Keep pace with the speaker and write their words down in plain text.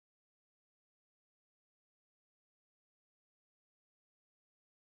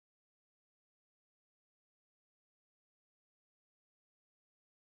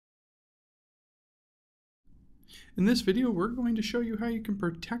In this video, we're going to show you how you can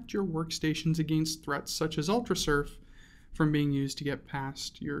protect your workstations against threats such as Ultrasurf from being used to get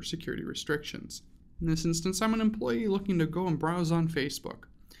past your security restrictions. In this instance, I'm an employee looking to go and browse on Facebook.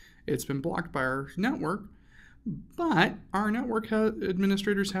 It's been blocked by our network, but our network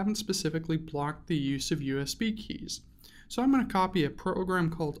administrators haven't specifically blocked the use of USB keys. So I'm going to copy a program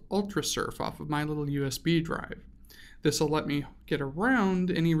called Ultrasurf off of my little USB drive. This will let me get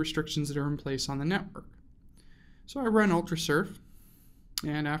around any restrictions that are in place on the network. So I run Ultrasurf,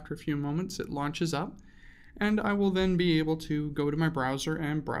 and after a few moments it launches up, and I will then be able to go to my browser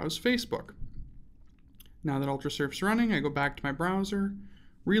and browse Facebook. Now that Ultrasurf's running, I go back to my browser,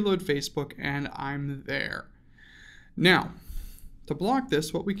 reload Facebook, and I'm there. Now, to block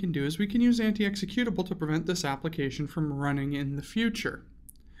this, what we can do is we can use Anti-Executable to prevent this application from running in the future.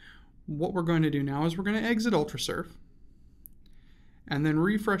 What we're going to do now is we're going to exit Ultrasurf, and then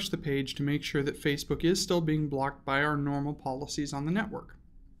refresh the page to make sure that Facebook is still being blocked by our normal policies on the network.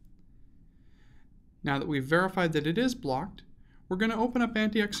 Now that we've verified that it is blocked, we're going to open up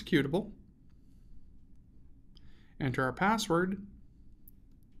Anti-Executable, enter our password,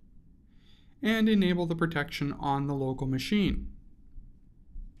 and enable the protection on the local machine.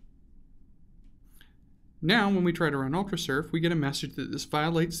 Now, when we try to run Ultrasurf, we get a message that this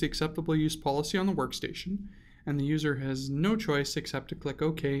violates the acceptable use policy on the workstation, and the user has no choice except to click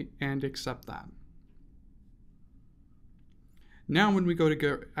OK and accept that. Now when we go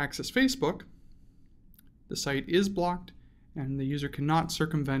to access Facebook, the site is blocked and the user cannot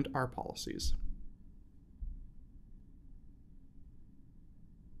circumvent our policies.